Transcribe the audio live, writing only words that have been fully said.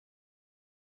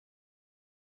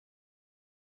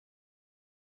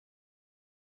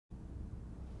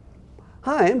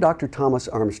Hi, I'm Dr. Thomas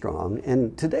Armstrong,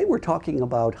 and today we're talking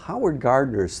about Howard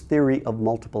Gardner's theory of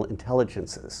multiple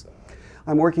intelligences.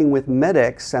 I'm working with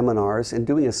MEDEX seminars and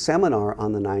doing a seminar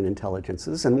on the 9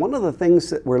 intelligences, and one of the things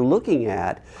that we're looking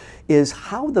at is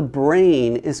how the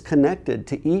brain is connected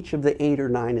to each of the 8 or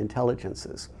 9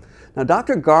 intelligences. Now,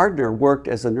 Dr. Gardner worked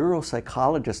as a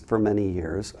neuropsychologist for many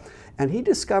years, and he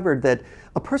discovered that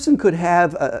a person could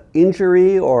have an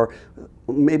injury or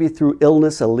maybe through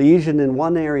illness, a lesion in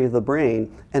one area of the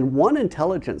brain, and one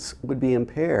intelligence would be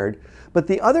impaired, but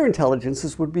the other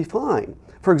intelligences would be fine.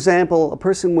 For example, a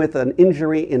person with an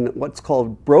injury in what's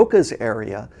called Broca's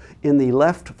area, in the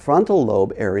left frontal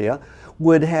lobe area,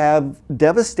 would have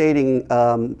devastating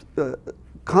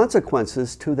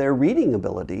consequences to their reading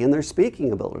ability and their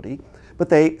speaking ability, but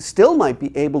they still might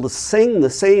be able to sing the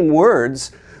same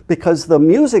words because the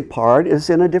music part is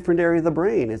in a different area of the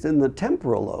brain. It's in the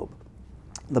temporal lobe.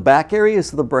 The back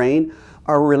areas of the brain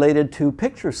are related to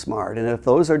picture smart, and if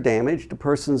those are damaged, a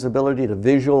person's ability to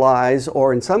visualize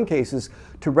or in some cases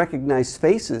to recognize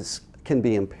faces can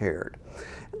be impaired.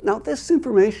 Now, this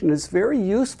information is very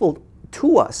useful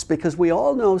to us because we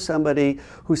all know somebody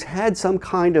who's had some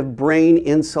kind of brain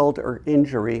insult or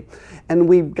injury, and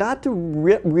we've got to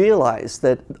realize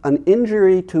that an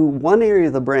injury to one area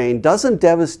of the brain doesn't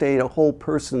devastate a whole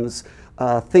person's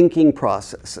thinking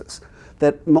processes.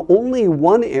 That only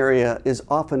one area is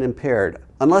often impaired,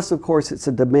 unless of course it's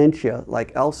a dementia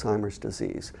like Alzheimer's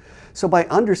disease. So by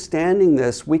understanding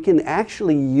this, we can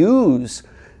actually use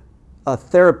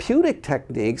therapeutic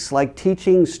techniques like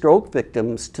teaching stroke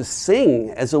victims to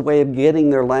sing as a way of getting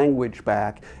their language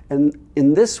back. And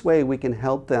in this way, we can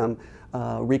help them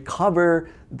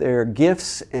recover their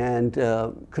gifts and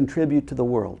contribute to the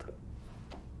world.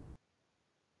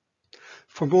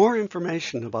 For more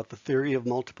information about the theory of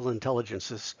multiple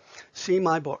intelligences, see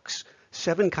my books,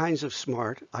 7 Kinds of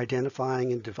Smart,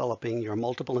 Identifying and Developing Your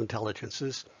Multiple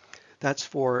Intelligences. That's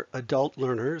for adult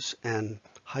learners and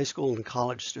high school and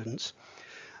college students.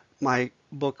 My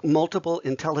book, Multiple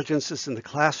Intelligences in the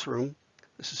Classroom.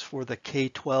 This is for the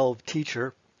K-12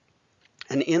 teacher.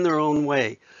 And In Their Own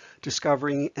Way,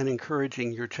 Discovering and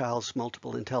Encouraging Your Child's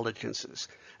Multiple Intelligences.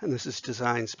 And this is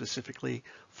designed specifically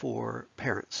for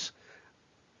parents.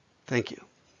 Thank you.